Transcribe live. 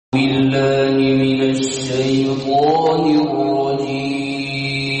بالله من الشيطان الرجيم.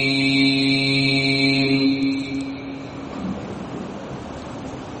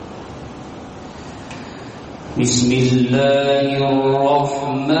 بسم الله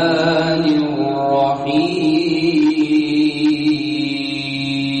الرحمن الرحيم.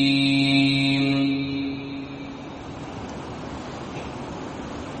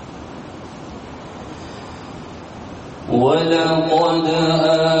 ولقد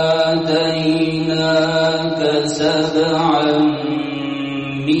آتيناك سبعا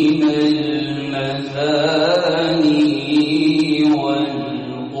من المثاني والقرآن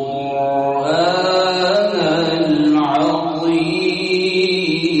العظيم.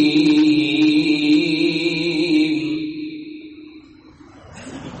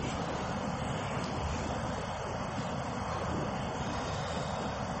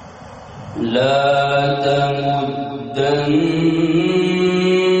 لا تمدن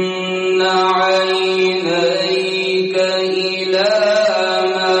عينيك إلى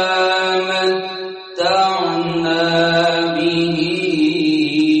ما متعنا به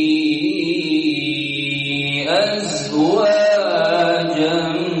أزواجا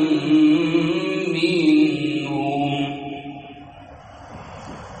منهم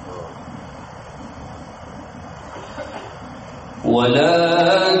ولا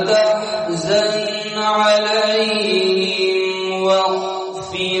تحزن عليهم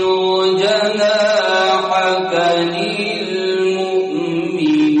واخفض جناحك للمؤمنين.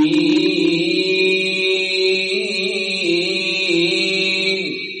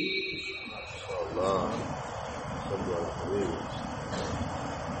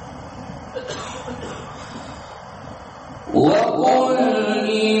 وقل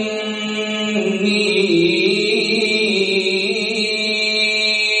إني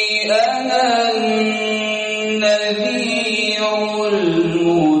أنا النذير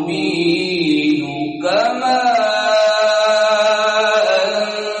المبين كما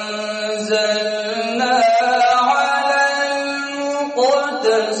أنزلنا على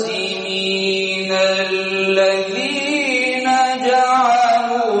المقتسمين الذين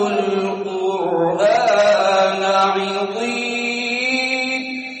جعلوا القرآن عضين.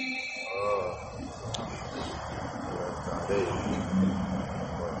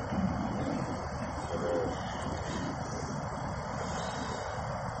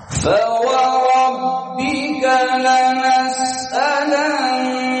 فوربك لنسألنهم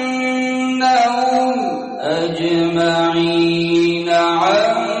أجمعين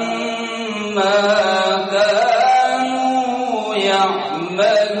عما كانوا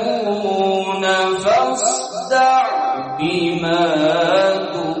يعملون فاصدع بما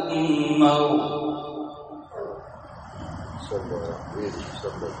تؤمر.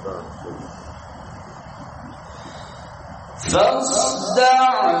 فاصدع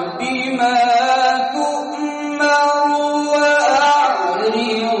بما تؤمر وأعرض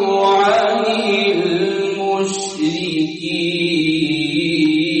عن المشركين.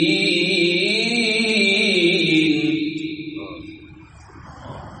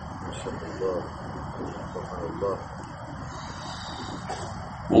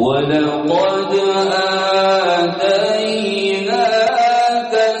 ولقد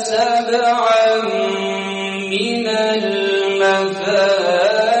آتيناك سبعا من المثاني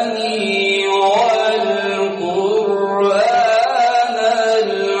والقرآن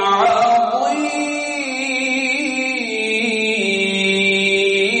العظيم.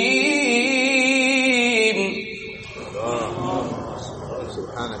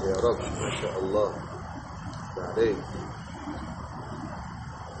 سبحانك يا رب، ما شاء الله عليك.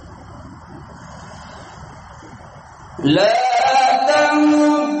 لا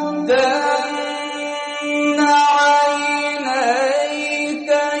تمدن عينيك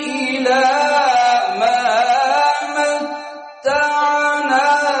إلى ما متعنا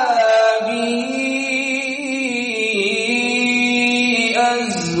به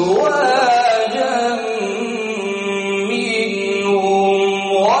أزواجا منهم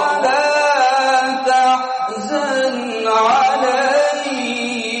ولا تحزن عليهم.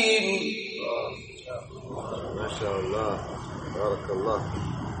 ما شاء الله، بارك الله،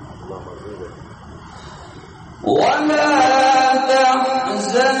 اللهم ارزقك. ولا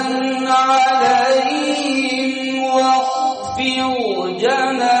تحزن عليهم واخفض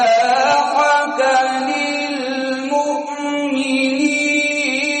جناحك للمؤمنين.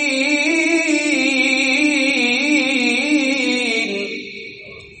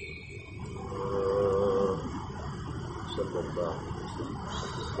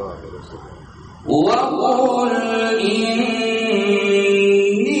 وقل إني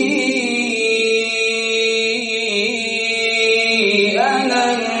أنا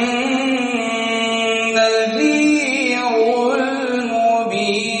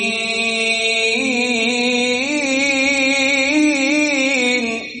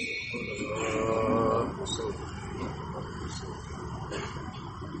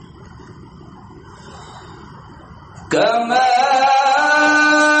كما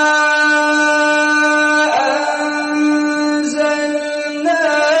أنزلنا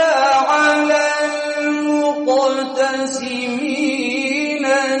على المقتسمين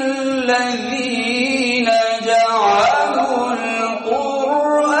الذين جعلوا القرآن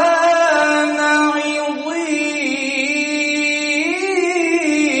عضين.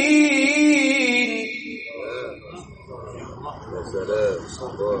 يا سلام،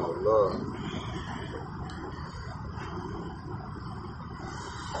 سبحان الله.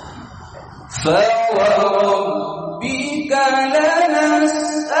 فوربك لنسألنهم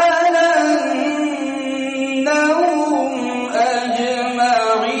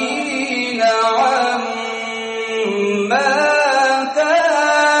أجمعين عما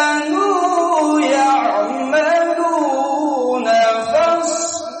كانوا يعملون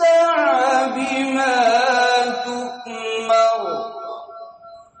فاصدع بما تؤمر.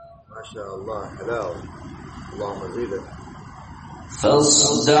 ما شاء الله، حلاوة. اللهم زيدك.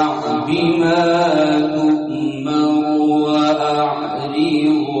 فاصدع بما تؤمر وأعرض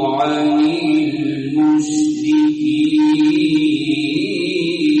عن المشركين.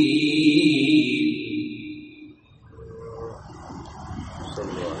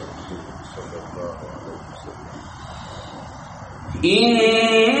 صلى الله عليه وسلم.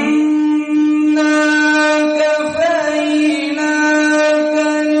 إنا كفيناك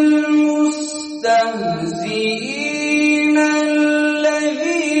المستهزئين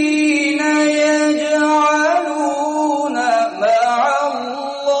الذين يجعلون مع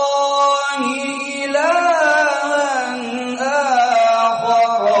الله إلها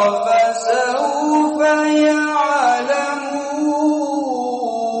آخر فسوف يعلمون.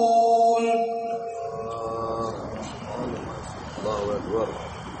 الله أكبر.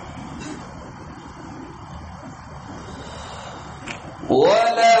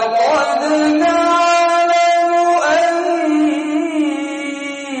 ولقد نعلم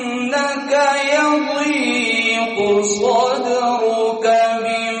أنك يضيق صدرك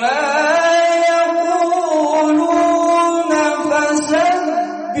بما يقولون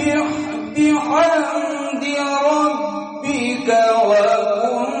فسبح بحمد ربك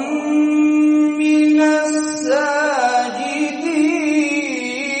وكن من الساجدين.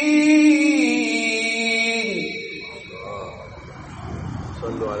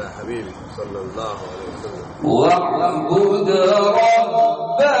 صلوا على حبيبي صلى الله عليه وسلم. واعبد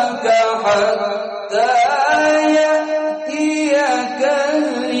ربك حتى يأتيك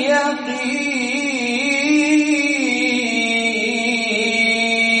اليقين.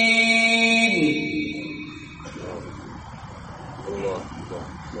 الله.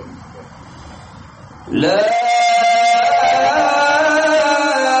 لا إله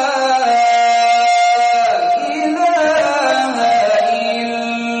إلا الله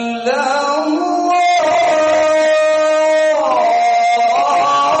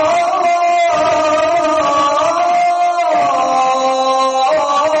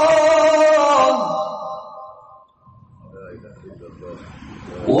لا إله إلا الله.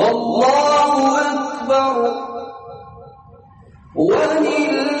 والله أكبر ولله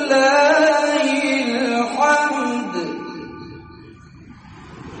الحمد.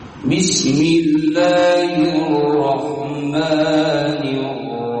 بسم الله الرحمن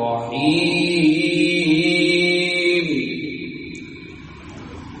الرحيم.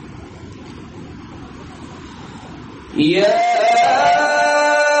 يا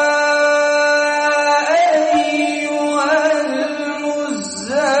أيها المزمل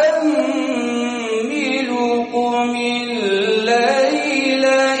قم الليل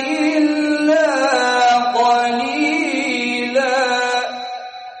إلا قليلا.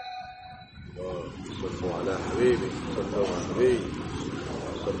 صلوا على حبيبي صلوا على حبيبي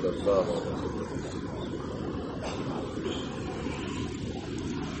صلى الله عليه وسلم.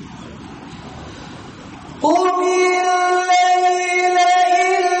 قم الليل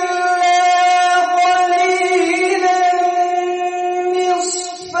إلا قليلا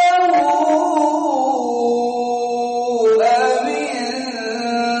نصفه أو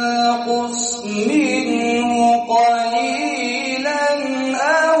انقص منه قليلا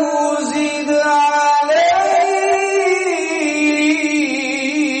أو زد عليه.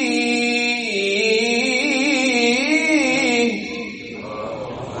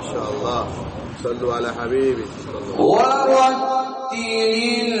 ما شاء الله. صلوا على حبيبي صلى الله عليه وسلم. ورتل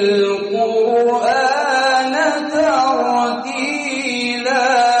القرآن ترتيلا.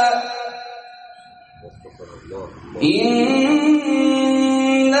 استغفر الله. إنا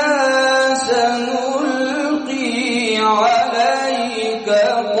سنلقي عليك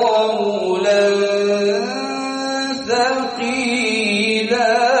قولا ثقيلا.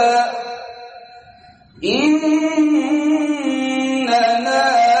 إن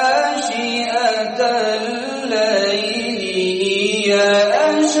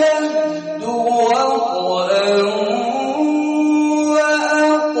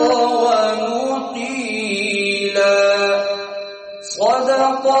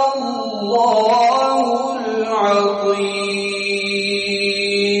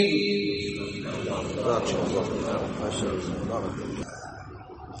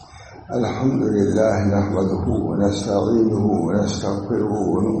الحمد لله نحمده ونستعينه ونستغفره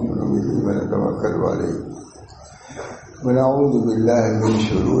ونؤمن به ونتوكل عليه ونعوذ بالله من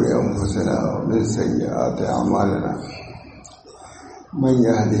شرور أنفسنا ومن سيئات أعمالنا من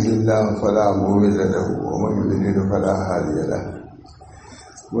يهده الله فلا مضل له ومن يضلل فلا هادي له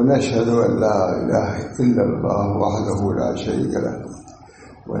ونشهد أن لا إله إلا الله وحده لا شريك له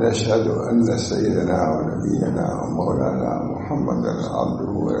ونشهد أن سيدنا ونبينا ومولانا محمدا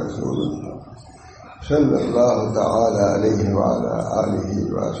عبده ورسوله صلى الله تعالى عليه وعلى آله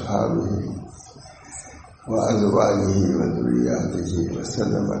وأصحابه وأزواجه وذرياته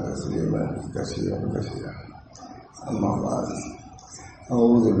وسلم تسليما كثيرا كثيرا. أما بعد،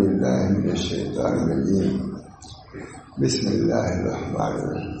 أعوذ بالله من الشيطان الرجيم. بسم الله الرحمن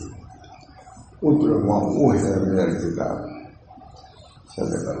الرحيم. اتل ما أوحي من الكتاب.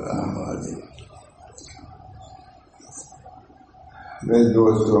 صدق اللہ عظیم. میرے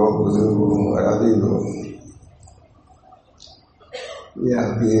دوستوں، بزرگوں اور عزیزوں،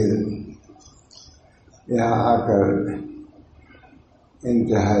 یہاں آ کر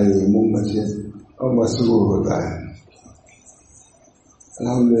انتہائی منبسط اور مسرور ہوتا ہے.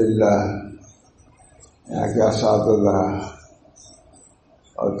 الحمدللہ یہاں کے اساتذہ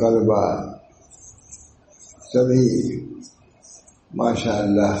اور طلبہ سبھی ماشاء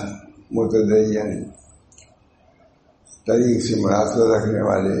اللہ متدین، طریق سے مناسبت رکھنے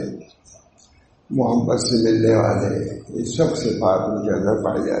والے، محبت سے ملنے والے، یہ سب صفات ان کے اندر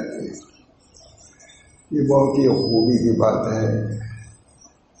پائی جاتی ہے. یہ بہت ہی خوبی کی بات ہے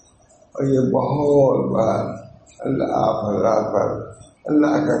اور یہ بہت بار اللہ آپ حضرات پر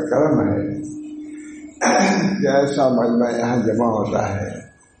اللہ کا کرم ہے کہ ایسا مجمع یہاں جمع ہوتا ہے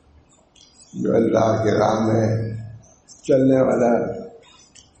جو اللہ کے راہ میں چلنے والا،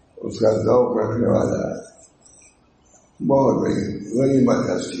 اس کا ذوق رکھنے والا بہت بڑی غنیمت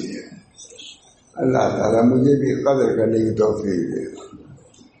ہستی ہے. اللہ تعالیٰ مجھے بھی قدر کرنے کی توفیق دے.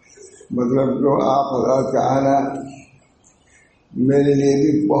 مطلب جو آپ حضرات کا آنا میرے لیے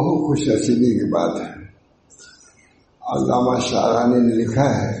بھی بہت خوش نصیبی کی بات ہے. علامہ شاعرانی نے لکھا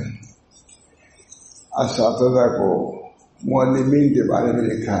ہے، اساتذہ کو، معلمین کے بارے میں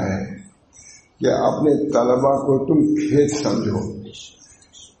لکھا ہے کہ اپنے طلبہ کو تم کھیت سمجھو،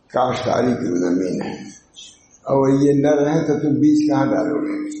 کاشتکاری کی زمین ہے، اور یہ نہ رہے تو تم بیج کہاں ڈالو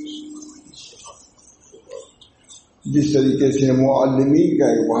گے. جس طریقے سے معلمین کا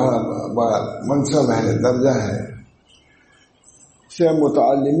ایک بڑا منصب ہے، درجہ ہے، سے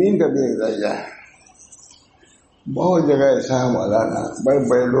متعلمین کا بھی ایک درجہ ہے. بہت جگہ ایسا ہے مولانا، بڑے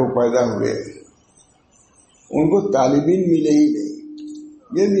بڑے لوگ پیدا ہوئے، ان کو طالبین ملے ہی نہیں.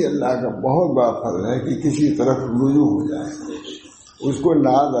 یہ بھی اللہ کا بہت بڑا فضل ہے کہ کسی طرف رجوع ہو جائے. اس کو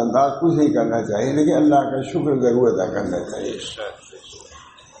ناز انداز کچھ نہیں کرنا چاہیے، لیکن اللہ کا شکر ضرور ادا کرنا چاہیے.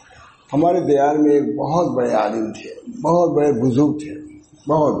 ہمارے دیار میں ایک بہت بڑے عالم تھے، بہت بڑے بزرگ تھے،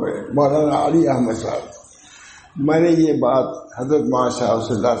 بہت بڑے، مولانا علی احمد صاحب. میں نے یہ بات حضرت صاحب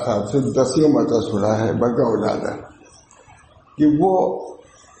سے 10 مرتبہ سنا ہے بلکہ اولادہ، کہ وہ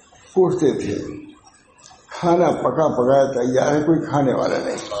پوچھتے تھے کھانا پکا پکایا تیار ہے، کوئی کھانے والا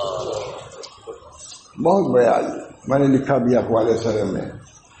نہیں. بہت بڑے عالم. میں نے لکھا بھی اقوال سر میں.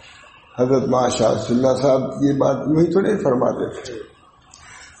 حضرت صاحب یہ بات یوں ہی تو نہیں فرماتے تھے،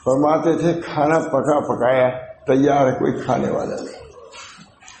 فرماتے تھے کھانا پکا پکایا تیار ہے، کوئی کھانے والا نہیں.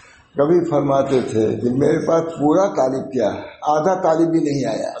 کبھی فرماتے تھے کہ میرے پاس پورا طالب کیا، آدھا طالب بھی نہیں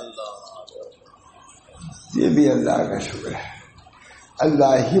آیا. یہ بھی اللہ کا شکر ہے.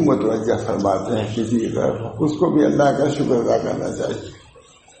 اللہ ہی متوجہ فرماتے ہیں کسی کی طرف، اس کو بھی اللہ کا شکر ادا کرنا چاہیے.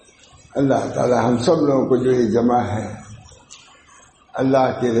 اللہ تعالی ہم سب لوگوں کو جو یہ جمع ہے اللہ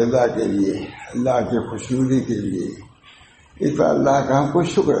کے رضا کے لیے، اللہ کے خوشنودی کے لیے، اس پر اللہ کا ہم کو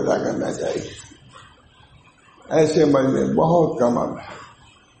شکر ادا کرنا چاہیے. ایسے مجمع بہت کم اب ہے.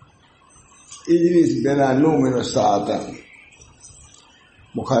 اجلس بنا نؤمن ساعتا،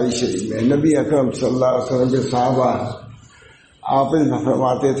 بخاری شریف میں نبی اکرم صلی اللہ علیہ وسلم کے صحابہ آپ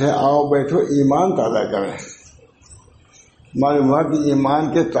فرماتے تھے آؤ بیٹھو ایمان تازہ کریں. معلوم ہوا کہ ایمان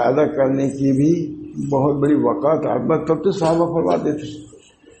کے تازہ کرنے کی بھی بہت بڑی وقت عظمت تب تو صحابہ فرماتے تھے.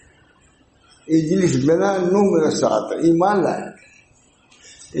 اجلس بنا نؤمن ساعتا، ایمان لائے.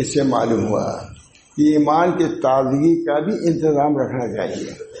 اس سے معلوم ہوا کہ ایمان کے تازگی کا بھی انتظام رکھنا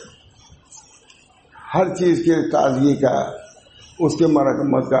چاہیے. ہر چیز کے تازگی کا، اس کے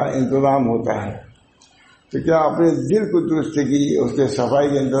مرمت کا انتظام ہوتا ہے، تو کیا اپنے دل کو درستگی، اس کے صفائی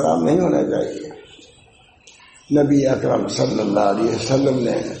کا انتظام نہیں ہونا چاہیے؟ نبی اکرم صلی اللہ علیہ وسلم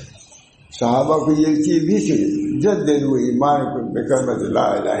نے صحابہ کو یہ چیز بھی سکھائی، جددوا ایمانکم بکلمۃ لا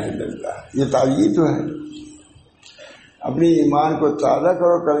الہ الا اللہ. یہ تازگی تو ہے. اپنی ایمان کو تازہ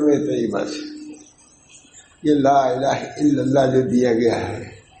کرو کلمہ طیبہ سے. یہ لا الہ الا اللہ جو دیا گیا ہے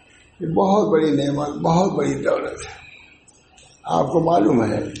یہ بہت بڑی نعمت، بہت بڑی دولت ہے. آپ کو معلوم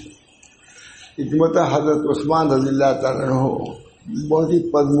ہے حکمت حضرت عثمان رضی اللہ تعالیٰ عنہ بہت ہی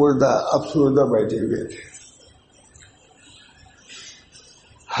پدمردہ افسردہ بیٹھے ہوئے تھے.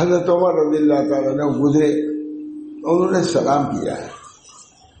 حضرت عمر رضی اللہ تعالیٰ عنہ گزرے، انہوں نے سلام کیا ہے،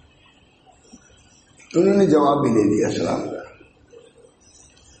 انہوں نے جواب بھی لے لیا سلام کا.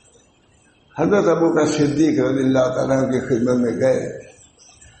 حضرت ابو کا صدیق رضی اللہ تعالیٰ کی خدمت میں گئے،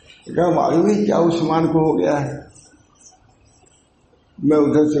 کہا معلوم ہے کیا عثمان کو ہو گیا ہے؟ میں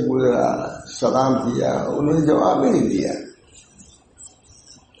ادھر سے گزرا، سلام کیا، انہوں نے جواب ہی نہیں دیا.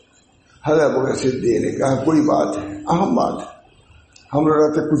 حضرت ابو کا صدیق نے کہا کوئی بات ہے، اہم بات ہے. ہم لوگ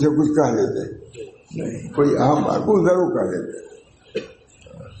رہتے کچھ کہہ لیتے، نہیں کوئی اہم بات کچھ ضرور کہہ لیتے،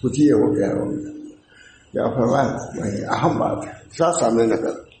 کچھ یہ ہو گیا کیا فرمایا؟ نہیں اہم بات ہے، ساتھ سامنے نہ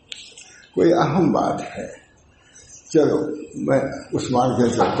کر، کوئی اہم بات ہے، چلو میں عثمان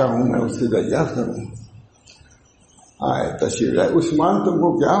کہہ سکتا ہوں، میں اس کی دریافت کروں. آئے تشریف لائے. عثمان تم کو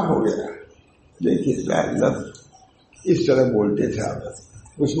کیا ہو گیا؟ دیکھیے لفظ اس طرح بولتے تھے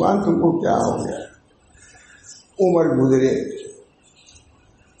آپ، عثمان تم کو کیا ہو گیا؟ عمر گزرے،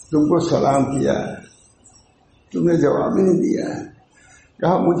 تم کو سلام کیا، تم نے جواب ہی نہیں دیا.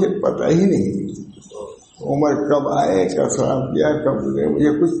 کہا مجھے پتہ ہی نہیں عمر کب آئے، کب سلام کیا، کب گزرے، مجھے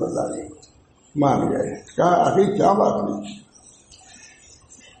کچھ پتہ نہیں. مان گئے. کہا آخر کیا بات ہوئی؟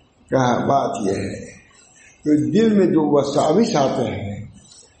 کہا بات یہ ہے کہ دل میں جو وساوس آتے ہیں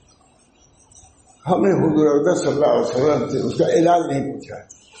ہمیں حضور اکرم صلی اللہ علیہ وسلم سے اس کا علاج نہیں پوچھا،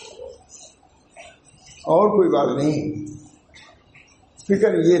 اور کوئی بات نہیں.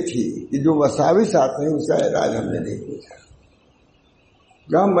 فکر یہ تھی کہ جو وساوس آتے ہیں اس کا علاج ہم نے نہیں پوچھا.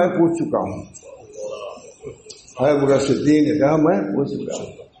 کہا میں پوچھ چکا ہوں. حضرت صدیق نے کہا میں پوچھ چکا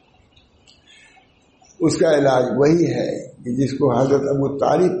ہوں. اس کا علاج وہی ہے کہ جس کو حضرت ابو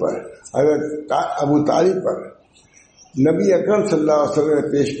طالب پر نبی اکرم صلی اللہ علیہ وسلم نے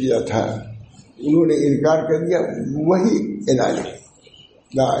پیش کیا تھا، انہوں نے انکار کر دیا. وہی علاج ہے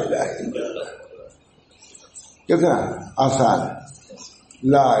لا الہ الا اللہ. کتنا آسان،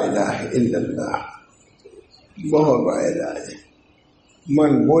 لا الہ الا اللہ بہت بڑا علاج ہے.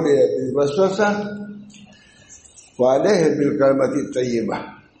 من بولے بالوسوسہ فعلیہ بالکلمۃ الطیبہ.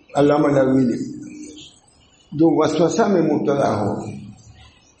 علامہ نووی نے جو وسوسہ میں مبتلا ہو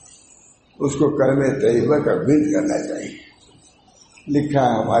اس کو کلمہ طیبہ کا ورد کرنا چاہیے. لکھا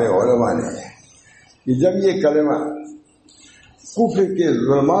ہے ہمارے علماء نے کہ جب یہ کلمہ کفر کے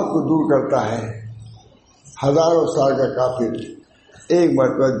ظلمات کو دور کرتا ہے، ہزاروں سال کا کافر ایک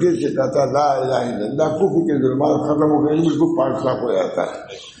مرتبہ دل سے کہتا لا الہ الا اللہ، کفر کے ظلمات ختم ہو گئے، بالکل پاک صاف ہو جاتا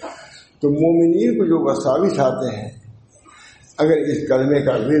ہے. تو مومنین کو جو وساوس آتے ہیں اگر اس کلمے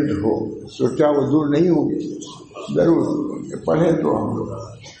کا ورد ہو تو کیا وہ دور نہیں ہوگی؟ ضرور ہوں گے. پڑھیں تو ہم لوگ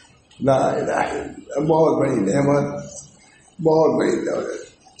لا الہ الا اللہ بہت بڑی نعمت، بہت بڑی دولت.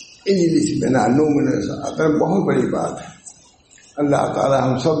 انجلس میں نا نومنس آتا ہے، بہت بڑی بات ہے. اللہ تعالی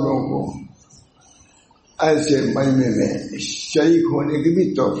ہم سب لوگوں کو ایسے مجمع میں شریک ہونے کی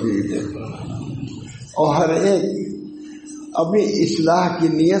بھی توفیق دے، اور ہر ایک اپنی اصلاح کی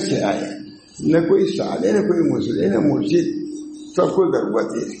نیت سے آئے. نہ کوئی سالے، نہ کوئی مسئلے، نہ مرشد، سب کو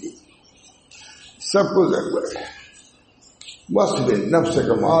ضرورت ہے، سب کو ضرورت ہے. وَاصْبِرْ نَفْسَكَ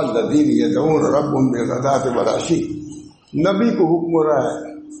مَعَ الَّذِينَ يَدْعُونَ رَبَّهُم بِالْغَدَاةِ وَالْعَشِيِّ. نبی کو حکم ہو رہا ہے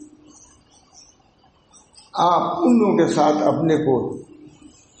آپ ان لوگوں کے ساتھ اپنے کو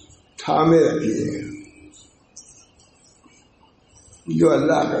تھامے رکھیے جو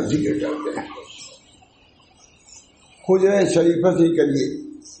اللہ کا ذکر کرتے ہیں. حجرہ شریفہ سے کریے،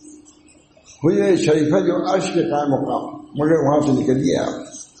 حجرہ شریفہ جو عرش کے قائم مقام، مگر وہاں سے نکلیے آپ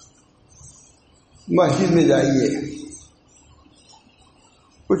مسجد میں جائیے.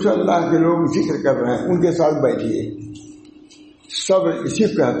 کچھ اللہ کے لوگ ذکر کر رہے ہیں، ان کے ساتھ بیٹھیے. صبر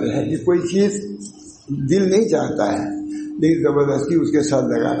صرف کہتے ہیں کہ کوئی چیز دل نہیں چاہتا ہے لیکن زبردستی اس کے ساتھ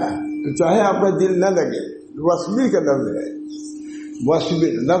لگانا ہے، چاہے آپ کا دل نہ لگے. وَاصْبِرْ کا لفظ ہے،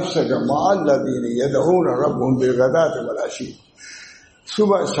 وَاصْبِرْ نَفْسَكَ مَعَ الَّذِينَ يَدْعُونَ رَبَّهُم بِالْغَدَاةِ وَالْعَشِيِّ.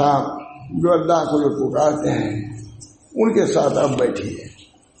 صبح شام جو اللہ کو جو پکارتے ہیں ان کے ساتھ آپ بیٹھیے.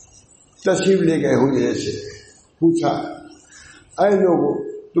 تشریف لے گئے حجرے سے، پوچھا اے لوگوں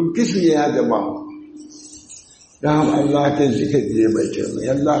تم کس لیے یہاں جمع ہو؟ کہ ہم اللہ کے ذکر کے لیے بیٹھے ہوئے،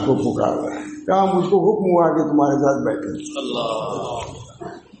 اللہ کو پکار رہے ہیں. کہا مجھ کو حکم ہوا کہ تمہارے ساتھ بیٹھے.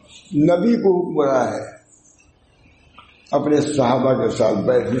 نبی کو حکم رہا ہے اپنے صحابہ کے ساتھ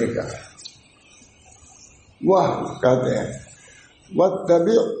بیٹھنے کا. وہ کہتے ہیں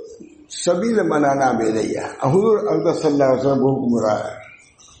وَاتَّبِعْ سبیل من اناب الیہ، حضور اقدس صلی اللہ علیہ وسلم کو حکم رہا ہے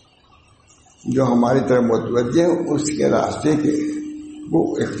جو ہماری طرف متوجہ ہے اس کے راستے کے وہ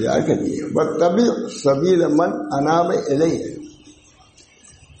اختیار کریے. واتبع سبیل من اناب الیہ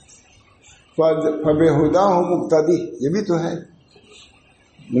فبہداہ مقتدی، یہ بھی تو ہے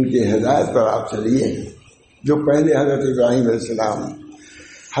ان کی ہدایت پر آپ چلیے. جو پہلے حضرت ابراہیم علیہ السلام،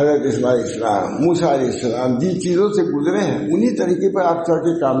 حضرت اسماعیل علیہ السلام، موسیٰ علیہ السلام جن چیزوں سے گزرے ہیں انہی طریقے پر آپ چل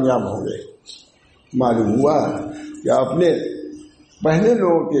کے کامیاب ہوں گے. معلوم ہوا کہ اپنے پہلے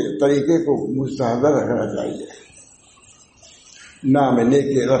لوگوں کے طریقے کو مستحضر رکھنا چاہیے. نام نیک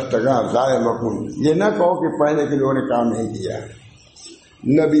رفتگاہ ضائع مکن، یہ نہ کہو کہ پہلے کے لوگوں نے کام نہیں کیا.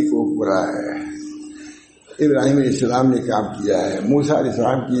 نبی کو برا ہے، ابراہیم علیہ السلام نے کام کیا ہے، موسیٰ علیہ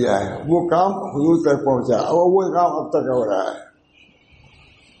السلام کیا ہے، وہ کام حضور تک پہنچا اور وہ کام اب تک ہو رہا ہے.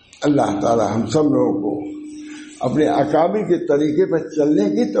 اللہ تعالی ہم سب لوگوں کو اپنے اکابر کے طریقے پر چلنے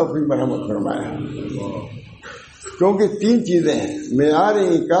کی توفیق مرحمت فرمائے. کیونکہ تین چیزیں ہیں، معیار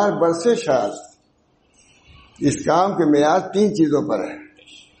انکار برس شاذ. اس کام کے معیار تین چیزوں پر ہے،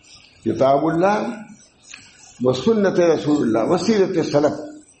 کتاب اللہ و سنت رسول اللہ و سیرت سلف.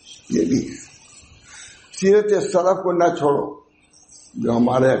 یہ بھی ہے، سیرت سلف کو نہ چھوڑو، جو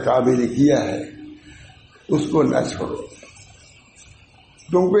ہمارے اکابر نے کیا ہے اس کو نہ چھوڑو.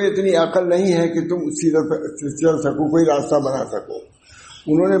 تم کو اتنی عقل نہیں ہے کہ تم سیرت پر چل سکو، کوئی راستہ بنا سکو.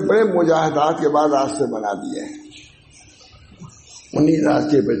 انہوں نے بڑے مجاہدات کے بعد راستے بنا دیے ہیں. انہی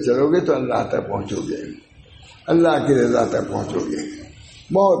راستے پہ چلو گے تو اللہ تک پہنچو گے، اللہ کی رضا تک پہنچو گے.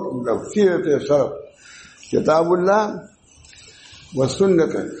 بہت سیرت سلف، کتاب اللہ و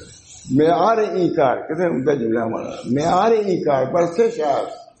سنت، معیار انکار کہتے ہیں ان کا جملہ ہمارا، معیار انکار برس شاذ،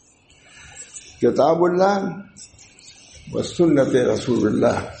 کتاب اللہ و سنت رسول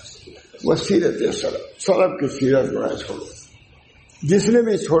اللہ و سیرت سلف. سلف کی سیرت کو نہ چھوڑو. جس نے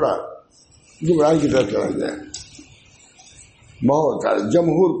بھی چھوڑا گمراہی کی طرف چلا جائے. بہت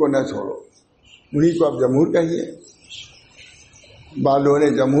جمہور کو نہ چھوڑو، انہیں کو اب جمہور کہیے. بالوں نے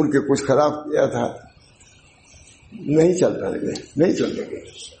جمہور کے کچھ خراب کیا تھا، نہیں چلتا لگے، نہیں چل سکے.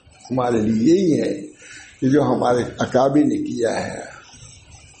 ہمارے لیے یہی ہے کہ جو ہمارے اکابر نے کیا ہے،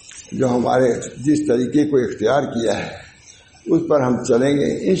 جو ہمارے جس طریقے کو اختیار کیا ہے اس پر ہم چلیں گے،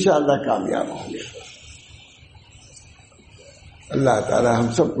 انشاءاللہ کامیاب ہوں گے. اللہ تعالی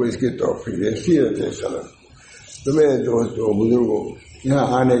ہم سب کو اس کی توفیق دے. سیرت سلف. تو میرے دوستوں بزرگوں، یہاں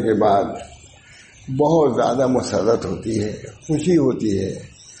آنے کے بعد بہت زیادہ مسرت ہوتی ہے، خوشی ہوتی ہے.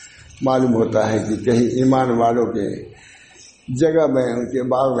 معلوم ہوتا ہے کہ کہیں ایمان والوں کے جگہ میں، ان کے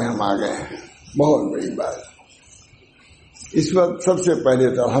باغ میں ہم آ گئے ہیں. بہت بڑی بات. اس وقت سب سے پہلے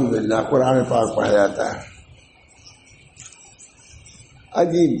تو الحمدللہ قرآن پاک پڑھا جاتا ہے.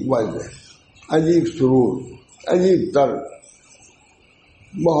 عجیب وجہ، عجیب سرور، عجیب تر،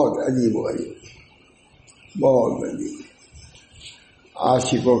 بہت عجیب و غریب، بہت عجیب.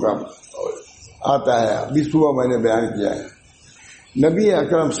 عاشقوں کا آتا ہے. ابھی صبح میں نے بیان کیا ہے، نبی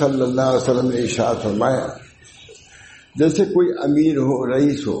اکرم صلی اللہ علیہ وسلم نے ارشاد فرمایا جیسے کوئی امیر ہو،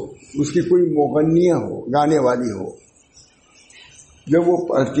 رئیس ہو، اس کی کوئی مغنیہ ہو، گانے والی ہو، جب وہ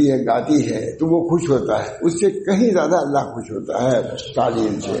پڑھتی ہے، گاتی ہے تو وہ خوش ہوتا ہے. اس سے کہیں زیادہ اللہ خوش ہوتا ہے.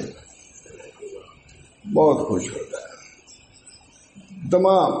 تعلیم سے بہت خوش ہوتا ہے.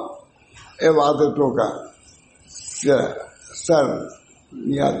 تمام عبادتوں کا سر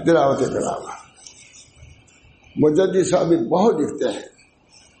یا تلاوت کلام. مجدد صاحب بہت لکھتے ہیں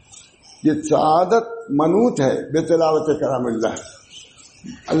یہ سعادت منوط ہے بے تلاوت کلام اللہ.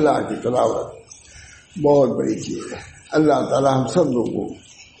 اللہ کی تلاوت بہت بڑی چیز ہے. اللہ تعالی ہم سب لوگوں کو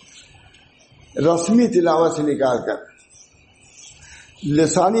رسمی تلاوت سے نکال کر،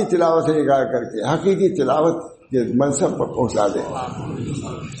 لسانی تلاوت سے نکال کر کے حقیقی تلاوت کے منصب پر پہنچا دے.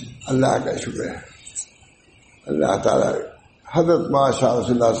 اللہ کا شکر ہے. اللہ تعالی حضرت شاہ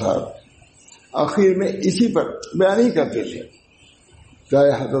رسول اللہ صاحب آخر میں اسی پر بیان ہی کرتے تھے، چاہے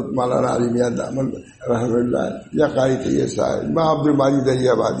حضرت مولانا علی میاں دامن رحمۃ اللہ یا قاری طیب صاحب، ماں عبد الماجد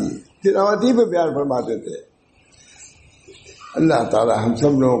دریا آبادی، تلاوت ہی پہ بیان فرماتے تھے. اللہ تعالی ہم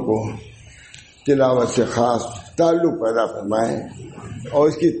سب لوگوں کو تلاوت سے خاص تعلق پیدا فرمائے اور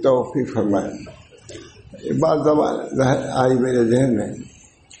اس کی توفیق فرمائے. ایک بات زبان آئی میرے ذہن میں،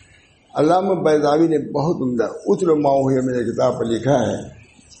 علامہ بیضاوی نے بہت عمدہ اتر ماؤ ہے میرے کتاب پر لکھا ہے،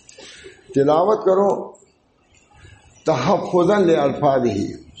 تلاوت کرو تحفظاً للفاظ ہی.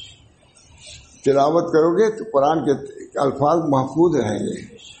 تلاوت کرو گے تو قرآن کے الفاظ محفوظ رہیں گے.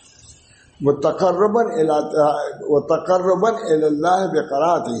 وتقرباً الی اللہ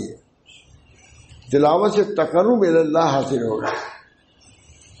بقراءتہ، تلاوت سے تقرب الی اللہ حاصل ہوگا،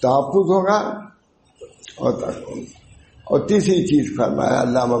 تحفظ ہوگا اور اور تیسری چیز فرمایا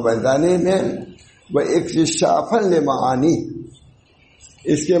علامہ بردانی نے، وہ اکتشاف المعانی،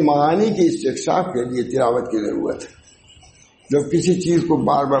 اس کے معانی کی استکشاف کے لیے تلاوت کی ضرورت ہے۔ جب کسی چیز کو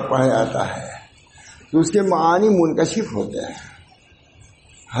بار بار پڑھا جاتا ہے تو اس کے معانی منکشف ہوتے ہیں۔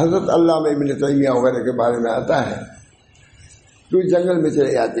 حضرت علامہ ابن تیمیہ وغیرہ کے بارے میں آتا ہے تو جنگل میں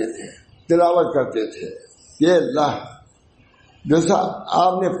چلے جاتے تھے، تلاوت کرتے تھے کہ اللہ جیسا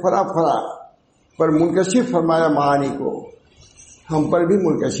آپ نے فرا پر منکشف فرمایا معانی کو، ہم پر بھی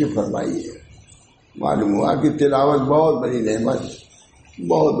منکشف فرمائیے۔ معلوم ہوا کہ تلاوت بہت بڑی نعمت،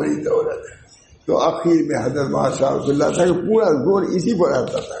 بہت بڑی دولت ہے۔ تو آخر میں حضرت ماشاء اللہ صاحب پورا زور اسی پر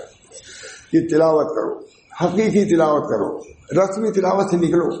رہتا تھا کہ تلاوت کرو، حقیقی تلاوت کرو، رسمی تلاوت سے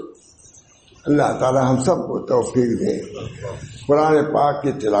نکلو۔ اللہ تعالی ہم سب کو توفیق دے قرآن پاک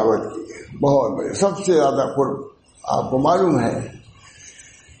کی تلاوت کی۔ بہت بڑے سب سے زیادہ قرب آپ کو معلوم ہے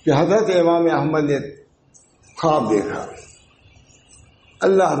کہ حضرت امام محمد نے خواب دیکھا،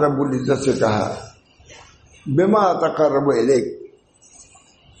 اللہ رب العزت سے کہا بما تقرب الیک،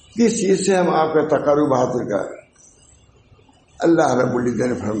 کس چیز سے ہم آپ کا تقرب حاصل کریں؟ اللہ رب العزت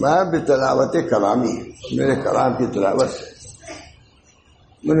نے فرمایا بتلاوت کلامی، میرے کلام کی تلاوت سے۔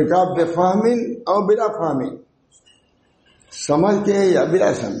 میں نے کہا بفہمن او بلا فہمن، سمجھ کے یا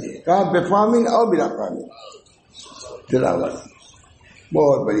بلا سمجھے؟ کہا بفہمن او بلا فہمن، تلاوت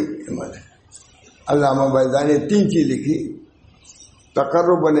بہت بڑی قیمت ہے۔ علامہ بردانی نے 3 چیز لکھی،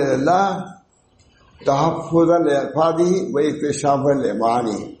 تقرب اللہ، تحفظ الفاظی و اکتشاف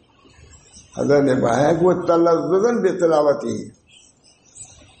المعانی۔ حضرت نے کہا کہ وہ تلذذ بتلاوتی،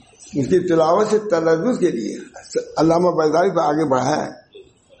 اس کی تلاوت سے تلذذ کے لیے علامہ بردانی کو آگے بڑھا ہے،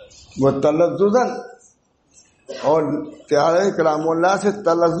 وہ تلذذ اور پیارے کلام اللہ سے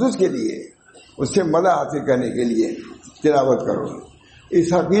تلذذ کے لیے، اس سے مزہ حاصل کرنے کے لیے تلاوت کرو۔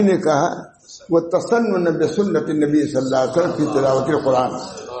 اس حقیقی نے کہا وہ تسنن بسنت النبی صلی اللہ علیہ وسلم کی تلاوت القرآن،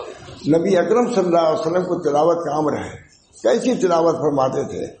 نبی اکرم صلی اللہ علیہ وسلم کو تلاوت کا امر ہے۔ کیسی تلاوت فرماتے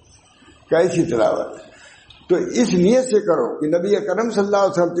تھے، کیسی تلاوت؟ تو اس نیت سے کرو کہ نبی اکرم صلی اللہ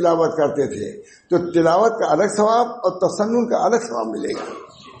علیہ وسلم تلاوت کرتے تھے تو تلاوت کا الگ ثواب اور تسنن کا الگ ثواب ملے گا۔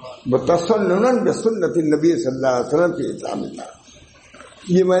 وہ تسنن بسنت النبی صلی اللہ علیہ وسلم کی اطاعت اللہ۔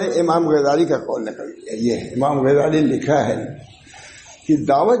 یہ میں نے امام غزالی کا قول نقل کیا۔ یہ امام غزالی نے لکھا ہے کہ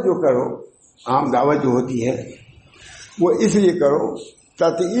دعوت جو کرو، عام دعوت جو ہوتی ہے وہ اس لیے کرو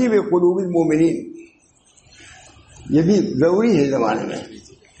تطیب قلوب المومنین۔ یہ بھی ضروری ہے زمانے میں،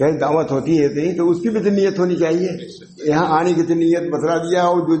 کہیں دعوت ہوتی ہے تو اس کی بھی تو نیت ہونی چاہیے۔ یہاں آنے کی تو نیت بتلا دیا،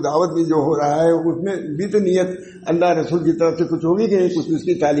 اور جو دعوت میں جو ہو رہا ہے اس میں بھی تو نیت اللہ رسول کی طرف سے کچھ ہوگی کہ کچھ اس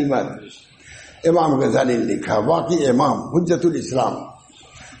کی تعلیمات۔ امام غزالی نے لکھا، واقعی امام حجت الاسلام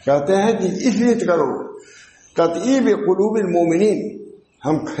کہتے ہیں کہ اس لیے کرو تطیب قلوب المومنین،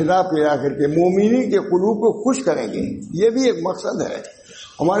 ہم کھلا پلا کر کے مومنین کے قلوب کو خوش کریں گے۔ یہ بھی ایک مقصد ہے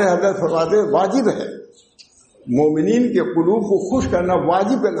ہمارے حضرت فرماتے ہیں واجب ہے، مومنین کے قلوب کو خوش کرنا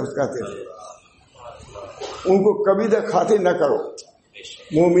واجب کا لفظ کہتے تھے۔ ان کو کبھی تک کھاتے نہ کرو،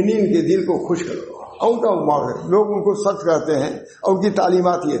 مومنین کے دل کو خوش کرو۔ اور کا لوگ ان کو سخت کرتے ہیں، اور ان کی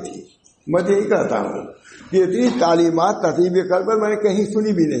تعلیمات یہ تھی۔ میں یہی کہتا ہوں کہ اتنی تعلیمات ترتیب قلب پر میں نے کہیں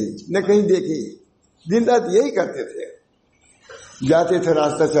سنی بھی نہیں، نہ کہیں دیکھی۔ دن رات یہی کرتے تھے، جاتے تھے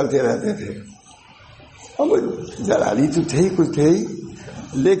راستہ چلتے رہتے تھے۔ اب جلالی تو تھے ہی، کچھ تھے ہی،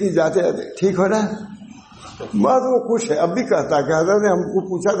 لیکن جاتے رہتے ٹھیک ہو رہا ہے، بات وہ خوش ہے۔ اب بھی کہتا کہ حضرت نے ہم کو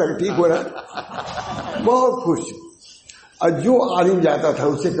پوچھا تھا کہ ٹھیک ہو رہا ہے، بہت خوش۔ اور جو عالم جاتا تھا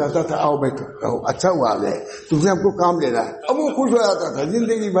اسے کہتا تھا آؤ بیٹھو، کہو اچھا ہوا آ گئے، تم سے ہم کو کام لینا ہے۔ اب وہ خوش ہو جاتا تھا،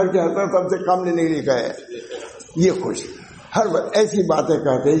 زندگی بھر کے حضرت ہم سے کام لینے کے لیے کہے، یہ خوش۔ ہر وقت ایسی باتیں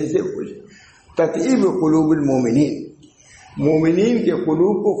کہتے ہیں جسے خوش۔ تطیب قلوب المومنین، مومنین کے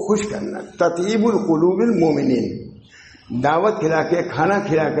قلوب کو خوش کرنا۔ تطیب القلوب المومنین، دعوت کھلا کے، کھانا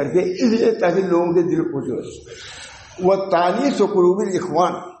کھلا کر کے، اس لیے تاکہ لوگوں کے دل خوش ہو۔ وہ تانیس و قلوب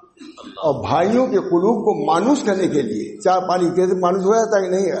الاخوان، اور بھائیوں کے قلوب کو مانوس کرنے کے لیے۔ چائے پانی کیسے مانوس ہو جاتا کہ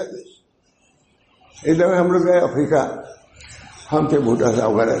نہیں آتے؟ ایک دفعہ ہم لوگ گئے افریقہ، ہم تھے بھوٹا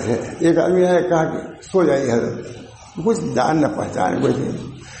صاحب وغیرہ تھے، ایک آدمی آیا کہا کہ سو جائیے حضرت، کچھ جان نہ پہچان کوئی نہیں۔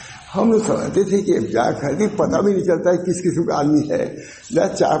 ہم لوگ سمجھتے تھے کہ جا کر کے پتہ بھی نہیں چلتا ہے کس قسم کا آدمی ہے،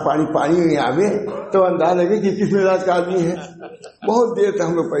 جب چائے پانی میں آوے تو اندازہ لگے کہ کس مزاج کا آدمی ہے۔ بہت دیر تک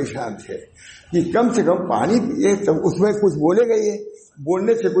ہم لوگ پریشان تھے کہ کم سے کم پانی پیے تو اس میں کچھ بولے گا، یہ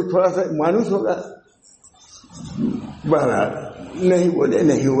بولنے سے کچھ تھوڑا سا مانوس ہوگا۔ بہرحال نہیں بولے،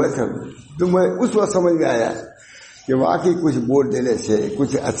 نہیں ہوا سب۔ تو میں اس وقت سمجھ میں آیا کہ واقعی کچھ بول دینے سے،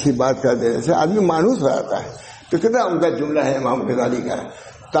 کچھ اچھی بات کر دینے سے آدمی مانوس ہو جاتا ہے۔ تو کتنا عمدہ جملہ ہے امام غزالی کا،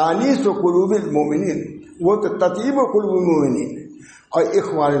 تانیس و قلوب المومنین، وہ تو تطیب و قلوب المومنین، اور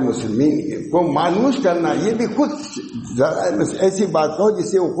اخوان المسلمین کو مانوس کرنا، یہ بھی خود ایسی بات کہو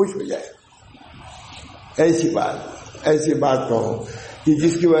جس سے وہ خوش ہو جائے، ایسی بات کہو کہ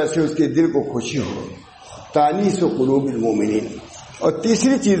جس کی وجہ سے اس کے دل کو خوشی ہو. تانیس و قلوب المومنین. اور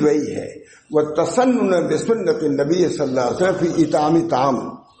تیسری چیز وہی ہے وہ تسنن بسنت النبی صلی اللہ علیہ وسلم فی اطعام طعام.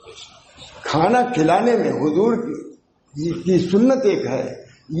 کھانا کھلانے میں حضور کی سنت ایک ہے.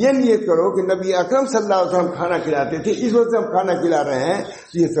 یہ نیت کرو کہ نبی اکرم صلی اللہ علیہ وسلم کھانا کھلاتے تھے، اس وقت ہم کھانا کھلا رہے ہیں.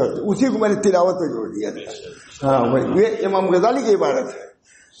 یہ اسی کو میں نے تلاوت پہ جوڑ دیا تھا. ہاں یہ امام غزالی کی عبارت ہے.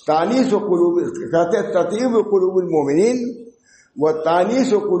 تانیس و قلوب کہتے ہیں تطیب قلوب المومنین و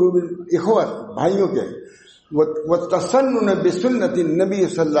تانیس و قلوب الاخوت، بھائیوں کے. وہ تسنن بسنت النبی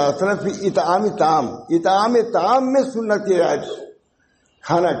صلی اللہ علیہ وسلم فی اطعام طعام. اطعام طعام میں سنت کی رعایت.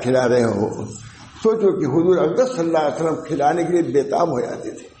 کھانا کھلا رہے ہو، سوچو کہ حضور اقدس صلی اللہ علیہ وسلم کھلانے کے لیے بےتاب ہو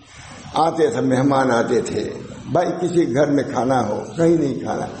جاتے تھے. آتے تھے مہمان آتے تھے، بھائی کسی گھر میں کھانا ہو، کہیں نہیں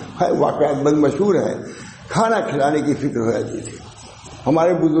کھانا، واقعات بند مشہور ہے. کھانا کھلانے کی فکر ہو جاتی تھی.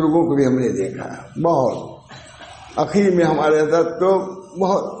 ہمارے بزرگوں کو بھی ہم نے دیکھا بہت. اخیر میں ہمارے حضرت تو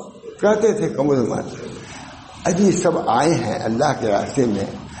بہت کہتے تھے قمرالزمان اجی سب آئے ہیں اللہ کے راستے میں،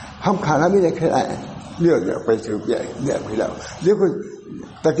 ہم کھانا بھی نہیں کھلائیں، لو جاؤ پیسے روپیہ دیا کھلاؤ، دیکھو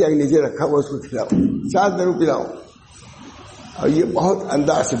تکیا کے نیچے رکھا ہوا اس کو کھلاؤ، چار ضرور پلاؤ. اور یہ بہت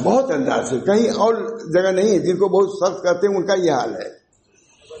انداز سے کہیں اور جگہ نہیں ہے. جن کو بہت سخت کرتے ہیں ان کا یہ حال ہے.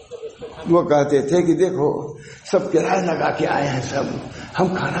 وہ کہتے تھے کہ دیکھو سب کرایہ لگا کے آئے ہیں، سب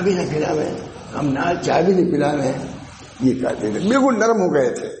ہم کھانا بھی نہیں کھلاوے، ہم نال چائے بھی نہیں پلاوے. یہ کہتے تھے. بالکل نرم ہو گئے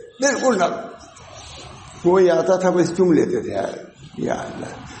تھے، بالکل نرم. کوئی آتا تھا بس چوم لیتے تھے. یا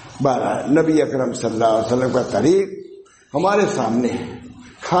اللہ. بہرحال نبی اکرم صلی اللہ علیہ وسلم کا طریق ہمارے سامنے ہے.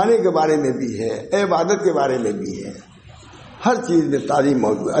 کھانے کے بارے میں بھی ہے، عبادت کے بارے میں بھی ہے، ہر چیز میں تعلیم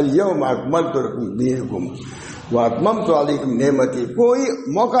موجود. الیوم اکملت لکم دینکم واتممت علیکم نعمتی. کوئی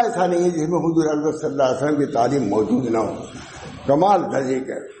موقع ایسا نہیں ہے جس میں حضور اکرم صلی اللہ علیہ وسلم کی تعلیم موجود نہ ہو. کمال درجے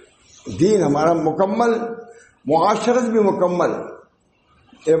کا دین ہمارا مکمل، معاشرت بھی مکمل،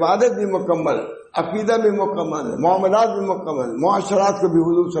 عبادت بھی مکمل، عقیدہ بھی مکمل، معاملات بھی مکمل. معاشرات کو بھی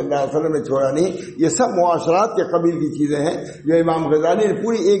حضور صلی اللہ علیہ وسلم نے چھوڑا نہیں. یہ سب معاشرات کے قبیل کی چیزیں ہیں جو امام غزالی نے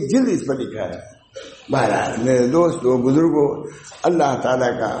پوری ایک جلد اس پر لکھا ہے. بہرحال میرے دوستوں بزرگوں، اللہ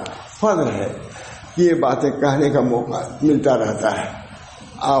تعالیٰ کا فضل ہے کہ یہ باتیں کہنے کا موقع ملتا رہتا ہے.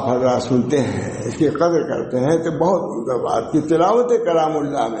 آپ حضرات سنتے ہیں، اس کی قدر کرتے ہیں تو بہت عمدہ بات کی تلاوت کلام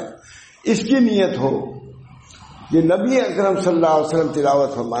اللہ میں اس کی نیت ہو کہ نبی اکرم صلی اللہ علیہ وسلم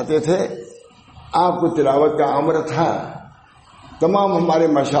تلاوت فرماتے تھے. آپ کو تلاوت کا امر تھا. تمام ہمارے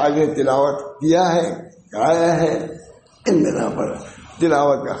مشائخ نے تلاوت کیا ہے، گایا ہے. ان بنا پر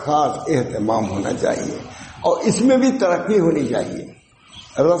تلاوت کا خاص اہتمام ہونا چاہیے اور اس میں بھی ترقی ہونی چاہیے.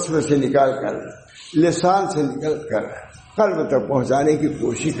 رسم سے نکال کر، لسان سے نکل کر قلب تک پہنچانے کی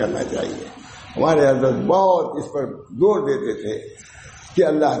کوشش کرنا چاہیے. ہمارے حضرت بہت اس پر زور دیتے تھے کہ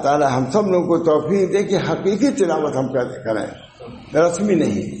اللہ تعالی ہم سب لوگوں کو توفیق دے کہ حقیقی تلاوت ہم کریں، رسمی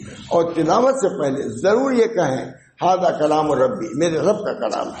نہیں. اور تلاوت سے پہلے ضرور یہ کہیں ھذا کلام ربی، میرے رب کا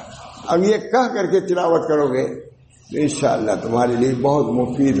کلام ہے. اب یہ کہہ کر کے تلاوت کرو گے تو انشاءاللہ تمہارے لیے بہت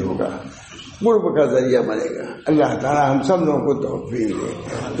مفید ہوگا، قرب کا ذریعہ بنے گا. اللہ تعالیٰ ہم سب لوگوں کو توفیق دے.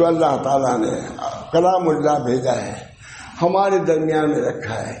 تو اللہ تعالیٰ نے کلام اللہ بھیجا ہے، ہمارے درمیان میں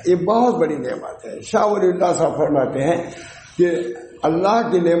رکھا ہے. یہ بہت بڑی نعمت ہے. شاہ ولی اللہ صاحب فرماتے ہیں کہ اللہ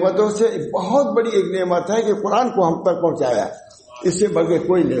کی نعمتوں سے بہت بڑی ایک نعمت ہے کہ قرآن کو ہم تک پہنچایا. اس سے بڑھ کے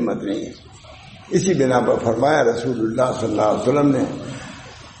کوئی نعمت نہیں ہے. اسی بنا پر فرمایا رسول اللہ صلی اللہ علیہ وسلم نے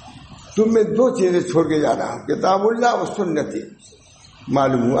تم میں دو چیزیں چھوڑ کے جا رہا ہوں، کتاب اللہ اور سنتی.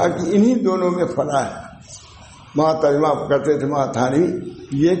 معلوم ہوا کہ انہی دونوں میں فلاح ہے. وہاں ترجمہ کرتے تھے وہاں تھانوی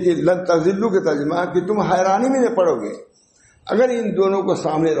یہ کہ لن تضلوا کے ترجمہ کہ تم حیرانی میں نہیں پڑو گے اگر ان دونوں کو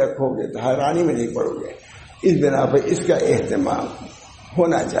سامنے رکھو گے تو حیرانی میں نہیں پڑو گے. اس بنا پر اس کا اہتمام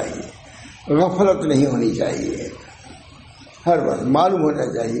ہونا چاہیے، غفلت نہیں ہونی چاہیے. ہر وقت معلوم ہونا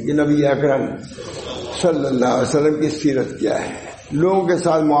چاہیے کہ نبی اکرم صلی اللہ علیہ وسلم کی سیرت کیا ہے. لوگوں کے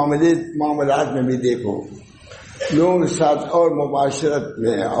ساتھ معاملات میں بھی دیکھو، لوگوں کے ساتھ اور مباشرت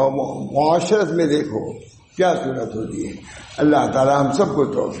میں اور معاشرت میں دیکھو کیا صورت ہوتی ہے. اللہ تعالی ہم سب کو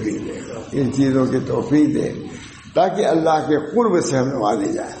توفیق دے، ان چیزوں کی توفیق دے تاکہ اللہ کے قرب سے ہم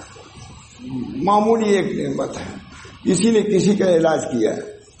نوازے جائیں. معمولی ایک نعمت ہے. کسی نے کسی کا علاج کیا،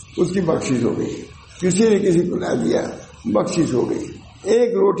 اس کی بخشش ہو گئی. کسی نے کسی کو لا دیا، بخشش ہو گئی.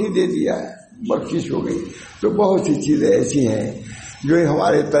 ایک روٹی دے دیا، بخشش ہو گئی. تو بہت سی چیزیں ایسی ہیں جو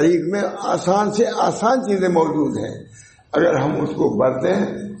ہمارے طریق میں آسان سے آسان چیزیں موجود ہیں. اگر ہم اس کو برتیں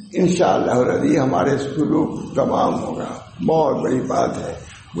انشاءاللہ العزیز ہمارے سلوک تمام ہوگا. بہت بڑی بات ہے.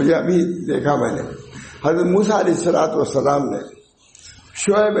 مجھے ابھی دیکھا میں نے حضرت موسیٰ علیہ السلام نے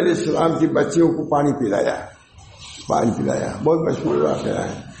شعیب علیہ السلام کی بچیوں کو پانی پلایا، بہت مشہور واقعہ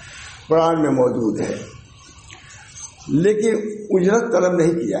ہے، قرآن میں موجود ہے، لیکن اجرت طلب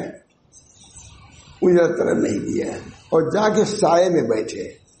نہیں کیا ہے، اور جا کے سائے میں بیٹھے.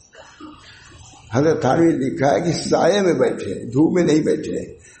 حضرت تھانوی نے لکھا ہے کہ سائے میں بیٹھے، دھوپ میں نہیں بیٹھے.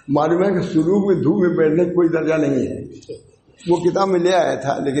 معلوم ہے کہ سلوک میں دھوپ میں بیٹھنے کا کوئی درجہ نہیں ہے. وہ کتاب میں لے آیا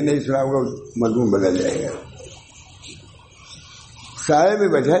تھا لیکن نہیں سنا ہوگا، مضمون بدل جائے گا. سائے میں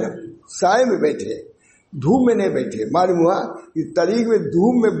بیٹھے، سائے میں بیٹھے، دھوپ میں نہیں بیٹھے. معلوم ہوا کہ طریق میں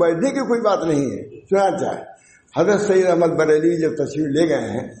دھوپ میں بیٹھنے کی کوئی بات نہیں ہے. چنانچہ حضرت سید احمد بریلوی جب تشریف لے گئے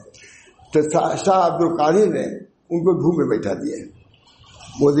ہیں تو شاہ عبد القادر نے ان کو دھوپ میں بیٹھا دیا.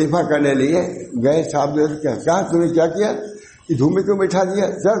 وظیفہ کرنے لیے گئے، صاحب نے کہا تم نے کیا کیا کہ دھوپ میں کیوں بیٹھا دیا؟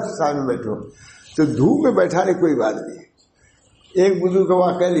 ضرور سائے میں بیٹھو. تو دھوپ میں بیٹھانے کوئی بات نہیں. ایک بزرگ کا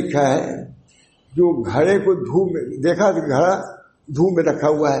واقعہ لکھا ہے، جو گھڑے کو دھوپ میں دیکھا تو گھڑا دھوپ میں رکھا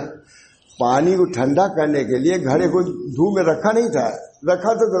ہوا ہے. پانی کو ٹھنڈا کرنے کے لیے گھڑے کو دھوپ میں رکھا نہیں تھا،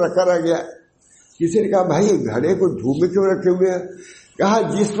 رکھا تو رکھا رہ گیا. کسی نے کہا بھائی گھڑے کو دھوپ میں کیوں رکھے ہوئے ہیں؟ کہا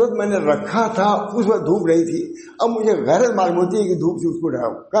جس وقت میں نے رکھا تھا اس وقت دھوپ نہیں تھی، اب مجھے غیرت معلوم ہوتی ہے کہ دھوپ سے اس کو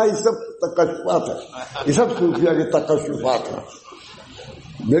ڈھاؤ. کہا یہ سب تکشفات ہے، یہ سب صوفیہ کے تکشفات ہے.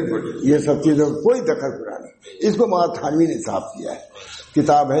 بالکل یہ سب چیزوں کوئی دخل نہیں. اس کو مولانا تھانوی نے صاف کیا ہے.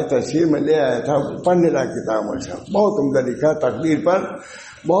 کتاب ہے، تفسیر میں لے آیا تھا، پڑھنے لائق کتاب ہے، بہت عمدہ لکھا. تقریر پر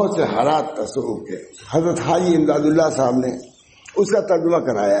بہت سے حالات تصوف کے حضرت حاجی امداد اللہ صاحب نے اس کا ترجمہ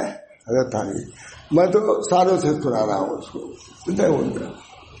کرایا ہے. حضرت تھانوی میں تو سالوں سے سنا رہا ہوں اس کو.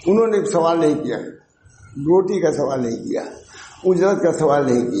 انہوں نے سوال نہیں کیا، روٹی کا سوال نہیں کیا، اجرت کا سوال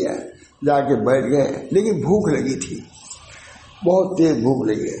نہیں کیا، جا کے بیٹھ گئے. لیکن بھوک لگی تھی، بہت تیز بھوک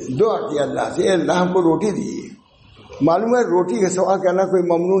لگی. دعا کیا اللہ سے، اللہ ہم کو روٹی دیجیے. معلوم ہے روٹی کا سوال کرنا کوئی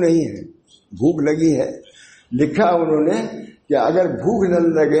ممنوع نہیں ہے، بھوک لگی ہے. لکھا انہوں نے کہ اگر بھوک نہ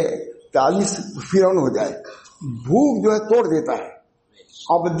لگے تعویذ فرعون ہو جائے. بھوک جو ہے توڑ دیتا ہے.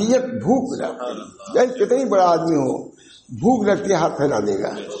 ابدیت بھوک لگتی ہے، کتنی بڑا آدمی ہو بھوک لگتی ہے ہاتھ پھیلا دے گا.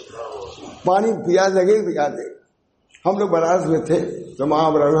 پانی پیاس لگے پیا دے. ہم لوگ بنارس میں تھے تو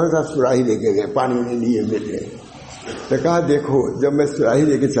وہاں صاحب سراہی لے کے گئے، پانی میں لیے بیٹھے. تو کہا دیکھو جب میں سراہی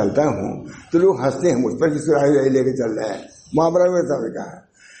لے کے چلتا ہوں تو لوگ ہنستے ہیں مجھ پر کہ سراہی لے کے چل رہے ہیں. محاورہ صاحب نے کہا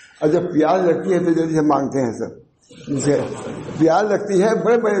اور جب پیاس لگتی ہے تو جلدی سے مانگتے ہیں سب. جسے پیاس لگتی ہے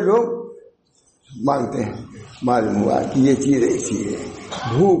بڑے بڑے لوگ مانگتے ہیں. معلوم ہوا کہ یہ چیز ایسی ہے،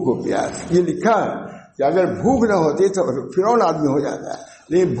 بھوک و پیاس. یہ لکھا کہ اگر بھوک نہ ہوتی تو فرعون آدمی ہو جاتا ہے،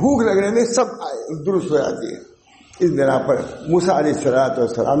 لیکن بھوک لگنے میں سب درست ہو جاتی ہے. اس بنا پر موسیٰ علیہ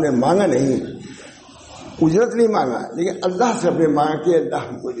السلام نے مانگا نہیں، اجرت نہیں مانگا، لیکن اللہ سے اپنے مانگا کہ اللہ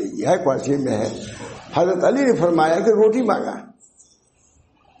ہم کو دیجیے. ہے قاسمیہ میں ہے. حضرت علی نے فرمایا کہ روٹی مانگا،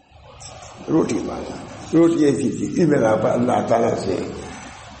 روٹی ایسی تھی. اس بنا پر اللہ تعالیٰ سے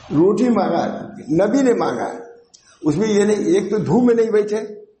روٹی مانگا، نبی نے مانگا. اس میں یہ نہیں ایک تو دھوپ میں نہیں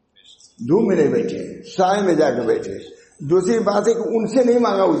بیٹھے، سائے میں جا کے بیٹھے. دوسری بات ہے کہ ان سے نہیں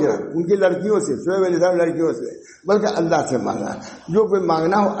مانگا اجرت، ان کی لڑکیوں سے، لڑکیوں سے، بلکہ اللہ سے مانگا. جو کوئی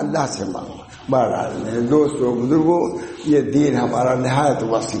مانگنا ہو اللہ سے مانگو. بہرحال میرے دوستوں بزرگوں، یہ دین ہمارا نہایت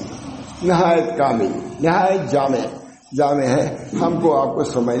وسیع، نہایت کامل، نہایت جامع ہے. ہم کو آپ کو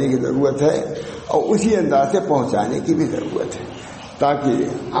سمجھنے کی ضرورت ہے اور اسی انداز سے پہنچانے کی بھی ضرورت ہے تاکہ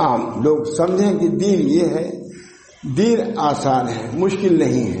عام لوگ سمجھیں کہ دین یہ ہے. دین آسان ہے، مشکل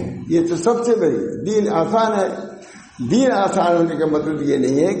نہیں ہے. یہ تو سب سے بڑی دین آسان ہے. دین آسان ہونے کا مطلب یہ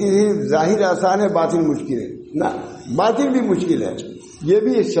نہیں ہے کہ ظاہر آسان ہے باطن مشکل ہے. نہ، باطن بھی مشکل ہے. یہ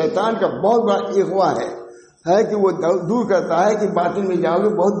بھی شیطان کا بہت بڑا اغوا ہے کہ وہ دور کرتا ہے کہ باطن میں جاؤ گے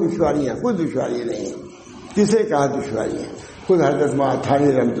بہت دشواریاں. کوئی دشواری نہیں. کسے کہا دشواری ہے؟ خود حضرت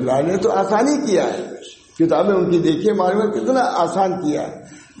تھانوی رحمۃ اللہ نے تو آسانی کیا ہے. کتابیں ان کی دیکھیے، معلوم کتنا آسان کیا ہے.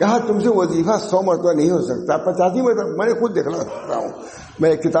 کہا تم سے وظیفہ 100 مرتبہ نہیں ہو سکتا، 85 مرتبہ. میں نے خود دیکھنا سکتا ہوں. میں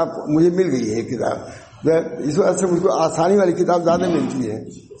ایک کتاب مجھے مل گئی ہے کتاب، اس وجہ سے مجھ کو آسانی والی کتاب زیادہ ملتی ہے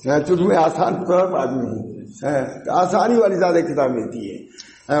چونکہ میں آسان طرف آدمی ہوں. آسانی والی زیادہ کتاب ملتی ہے.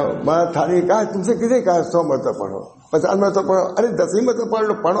 میں تھانوی نے کہا تم سے کسے کہا 100 مرتبہ پڑھو، 50 مرتبہ پڑھو. ارے 10 مرتبہ پڑھ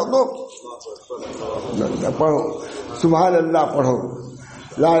لو، پڑھو تو پڑھو. سبحان اللہ پڑھو،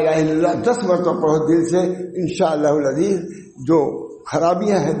 لا الہ الا اللہ 10 مرتبہ پڑھو دل سے. انشاءاللہ العزیز جو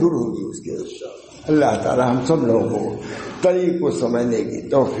خرابیاں ہیں دور ہوں گی اس کے. اللہ تعالی ہم سب لوگوں کو طریق کو سمجھنے کی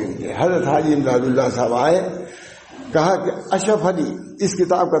توفیق دے. حضرت حاجی امداد اللہ صاحب آئے، کہا کہ اشرف علی اس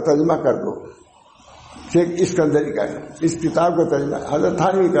کتاب کا ترجمہ کر دو. شیخ اسکندری کا اس کتاب کا ترجمہ. حضرت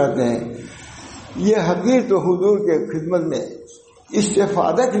تھانوی کہتے ہیں یہ حقیر تو حضور کے خدمت میں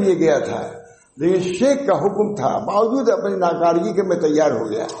استفادہ کے لیے گیا تھا، لیکن شیخ کا حکم تھا، باوجود اپنی ناکارگی کے میں تیار ہو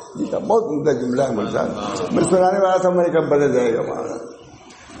گیا. یہ بہت عمدہ جملہ ہے. میں سنانے والا تھا، میں نے کہا بدل جائے گا وہاں.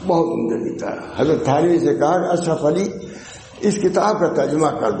 بہت عمدہ کتاب. حضرت تھانوی سے کہا کہ اشرف علی اس کتاب کا ترجمہ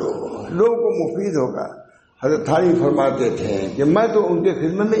کر دو، لوگوں کو مفید ہوگا. حضرت تھانوی فرماتے تھے کہ میں تو ان کے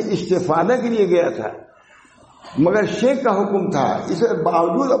خدمت میں استفادہ کے لیے گیا تھا، مگر شیخ کا حکم تھا، اس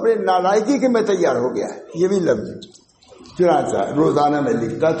باوجود اپنے نالائکی کے میں تیار ہو گیا. یہ بھی لفظ چنانچہ روزانہ میں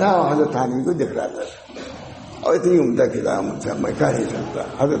لکھتا تھا اور حضرت تھانوی کو دکھلاتا تھا. اور اتنی عمدہ کتاب مجھے میں کہہ نہیں سکتا.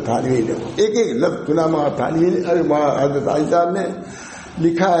 حضرت تھانوی نے ایک ایک لفظ چنا. تھانوی حضرت علی صاحب نے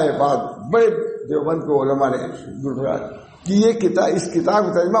لکھا ہے بات، بڑے دیوبند کے علماء نے کہ یہ کتاب، اس کتاب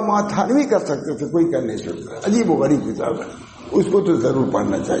کا ترجمہ وہاں تھانوی کر سکتے تھے، کوئی کر نہیں سکتا. عجیب و غریب کتاب ہے، اس کو تو ضرور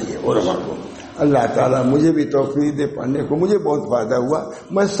پڑھنا چاہیے علماء کو. اللہ تعالیٰ مجھے بھی توفیق دے پڑھنے کو. مجھے بہت فائدہ ہوا،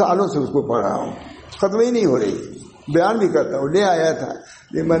 میں سالوں سے اس کو پڑھ رہا ہوں، ختم ہی نہیں ہو رہی. بیان بھی کرتا ہوں، لے آیا تھا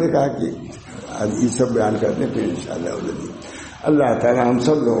لیکن میں نے کہا کہ یہ سب بیان کرتے ہیں پھر انشاءاللہ. اللہ تعالیٰ ہم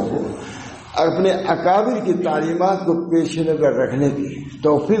سب لوگوں کو اپنے اکابر کی تعلیمات کو پیش نظر رکھنے کی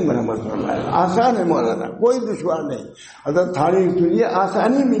توفیق مرحمت فرمائے. آسان ہے مولانا، کوئی دشوار نہیں. حضرت تھانوی کے لیے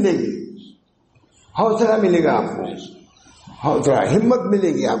آسانی ملے گی، حوصلہ ملے گا آپ کو، حوصلہ ہمت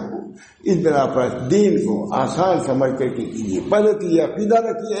ملے گی آپ کو. اس بنا پر دین کو آسان سمجھ کر کے کیجیے. پہلے تو یہ عقیدہ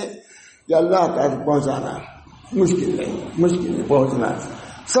رکھیے کہ اللہ تعالیٰ پہنچانا مشکل نہیں، مشکل نہیں پہنچنا.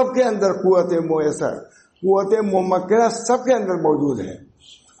 سب کے اندر قوت میسر، قوت ممکنہ سب کے اندر موجود ہے.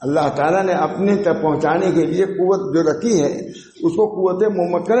 اللہ تعالیٰ نے اپنے تک پہنچانے کے لیے قوت جو رکھی ہے اس کو قوت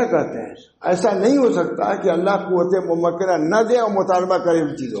ممکنہ کہتے ہیں. ایسا نہیں ہو سکتا کہ اللہ قوت ممکنہ نہ دے اور مطالبہ کرے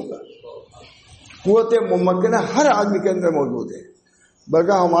ان چیزوں کا. قوت ممکنہ ہر آدمی کے اندر موجود ہے.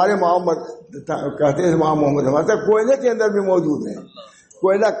 بلکہ ہمارے محمد کہتے ہیں محمد ہمارے کوئلے کے اندر بھی موجود ہے.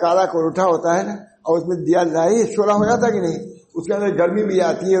 کوئلہ کالا کوٹھا ہوتا ہے نا، اور اس میں دیا لائی شعلہ ہو جاتا کہ نہیں، اس کے اندر گرمی بھی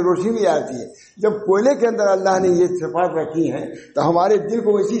آتی ہے، روشنی بھی آتی ہے. جب کوئلے کے اندر اللہ نے یہ صفات رکھی ہیں تو ہمارے دل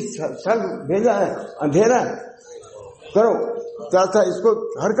کو اسی سر بھیجا ہے، اندھیرا کرو تھوڑا اس کو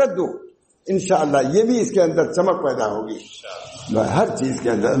حرکت دو، انشاءاللہ یہ بھی اس کے اندر چمک پیدا ہوگی. ہر چیز کے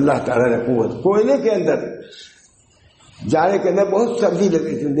اندر اللہ تعالیٰ نے قوت. کوئلے کے اندر جانے کے اندر بہت سردی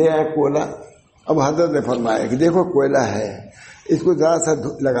لگی تھی، دے آئے کوئلہ. اب حضرت نے فرمایا کہ دیکھو کوئلہ ہے، اس کو ذرا سا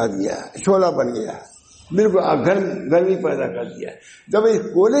لگا دیا، شعلہ بن گیا، بالکل گرمی پیدا کر دیا. جب اس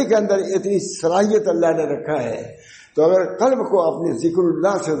کوئلے کے اندر اتنی صلاحیت اللہ نے رکھا ہے تو اگر قلب کو اپنے ذکر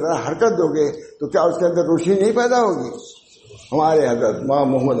اللہ سے ذرا حرکت دو گے تو کیا اس کے اندر روشنی نہیں پیدا ہوگی؟ ہمارے حضرت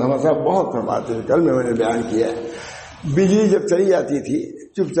محمد صاحب بہت فرماتے تھے، کل میں نے بیان کیا ہے، بجلی جب چلی جاتی تھی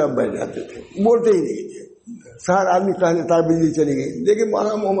چپ چاپ بیٹھ جاتے تھے، بولتے ہی نہیں تھے. سارا آدمی کہہ دیتا بجلی چلی گئی، لیکن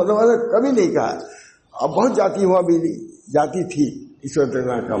مولانا محمد صاحب کبھی نہیں کہا اب بہت جاتی ہوا بجلی، جاتی تھی اس وقت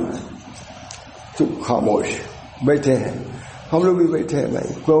اتنا کم ہے. چپ خاموش بیٹھے ہیں، ہم لوگ بھی بیٹھے ہیں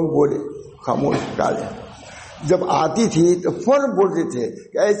بھائی، کوئی بولے خاموش کالے. جب آتی تھی تو فوراً بولتے تھے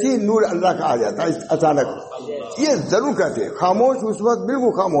کہ ایسی نور اللہ کا آ جاتا ہے اچانک. یہ ضرور کہتے خاموش اس وقت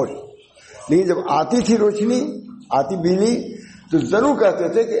بالکل خاموش. لیکن جب آتی تھی روشنی، آتی بجلی تو ضرور کہتے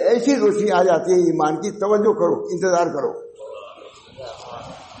تھے کہ ایسی روشنی آ جاتی ہے ایمان کی، توجہ کرو، انتظار کرو.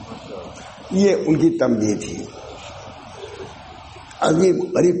 یہ ان کی تنبیہ تھی. عجیب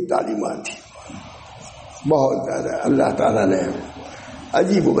غریب تعلیمات تھی بہت زیادہ. اللہ تعالیٰ نے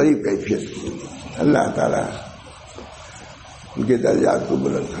عجیب و غریب کیفیت کی. اللہ تعالیٰ ان کے درجات کو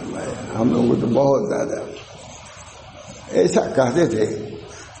بلند فرمائے. ہم لوگوں کو تو بہت زیادہ ایسا کہتے تھے،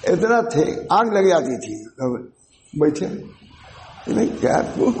 اتنا تھے آگ لگ جاتی تھی. بیٹھے نہیں کیا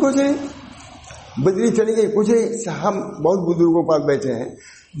کچھ نہیں، بجلی چلی گئی کچھ نہیں. ہم بہت بزرگوں پاس بیٹھے ہیں،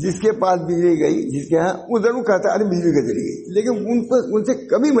 جس کے پاس بجلی گئی، جس کے ہاں وہ ضرور کہتا ہے ارے بجلی کا چلی گئی، لیکن ان سے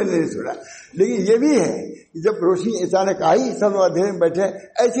کبھی میں نے نہیں سنا. لیکن یہ بھی ہے کہ جب روشنی اچانک آئی سب اندھیرے میں بیٹھے،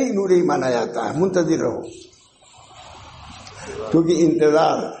 ایسے ہی نور ہی مانا جاتا ہے. منتظر رہو، کیونکہ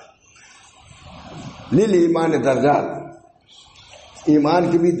انتظار لیل ایمان درجات، ایمان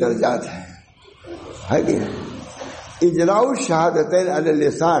کی بھی درجات ہے کہ اجراء الشہادتین علی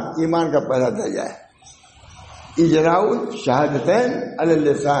اللسان ایمان کا پہلا درجہ ہے. اجراء الشہادتین علی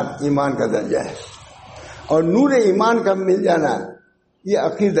اللسان ایمان کا درجہ ہے، اور نور ایمان کا مل جانا یہ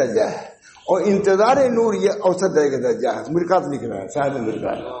آخری درجہ ہے، اور انتظار نور یہ اوسط درجے کا درجہ ہے. مرکات لکھ رہا ہے شاید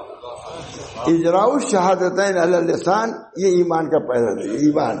مرکات. اجراء الشہادتین علی اللسان یہ ایمان کا پہلا درجہ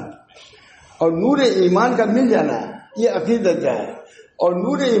ایمان، اور نور ایمان کا مل جانا یہ آخری درجہ ہے، اور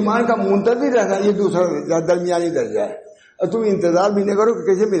نور ایمان کا منتظر رہنا یہ دوسرا درمیانی درجہ ہے. اور تم انتظار بھی نہ کرو کہ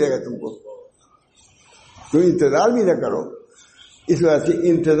کیسے ملے گا تم کو، تم انتظار بھی نہ کرو. اس وجہ سے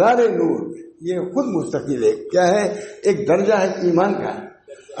انتظار نور یہ خود مستقل ہے، کیا ہے، ایک درجہ ہے ایمان کا.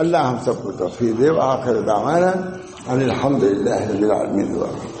 اللہ ہم سب کو توفیق دے. آخر دعوانا ان الحمدللہ رب العالمین.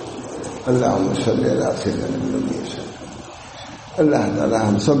 اللہم صلی علی سیدنا محمد. اللہ تعالی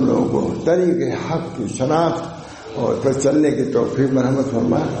ہم سب لوگوں کو طریق حق کی شناخت اور پھر چلنے کی توفیق مرحمت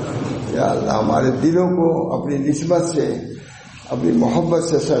فرما. یا اللہ ہمارے دلوں کو اپنی نسبت سے اپنی محبت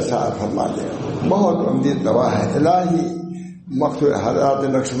سے سرشار فرما دے. بہت عمدہ دعا ہے الہی. مقصود حضرات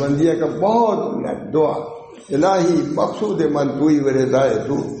نقشبندیہ کا بہت دعا. الہی مقصود من توئی و رضائے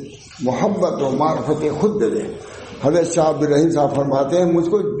تو، محبت و معرفت خود دے دے. حضرت صاحب رحیم صاحب فرماتے ہیں مجھ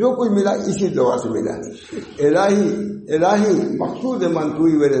کو جو کچھ ملا اسی دعا سے ملا. الہی مقصود من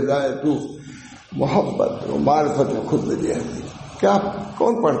توئی و رضائے تو، محبت و معرفت خود دے دے. کیا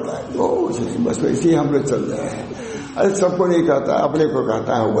کون پڑھتا ہے؟ کچھ نہیں، بس اسی ہم لوگ چل رہے ہیں. ارے سب کو نہیں کہتا، اپنے کو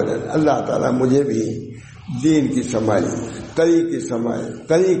کہتا ہے وہ. اللہ تعالیٰ مجھے بھی دین کی سمجھ، طریق کی سمجھ،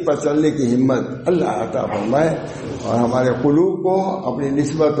 طریق پر چلنے کی ہمت اللہ عطا فرمائے، اور ہمارے قلوب کو اپنی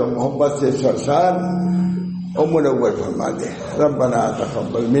نسبت اور محبت سے سرشار اور منور فرما دے. ربنا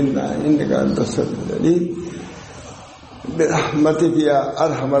تقبل منا انک انت السمیع العلیم برحمتک یا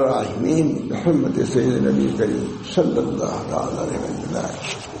ارحم الراحمین بحرمت سید نبی کریم صلی اللہ تعالی علیہ وسلم.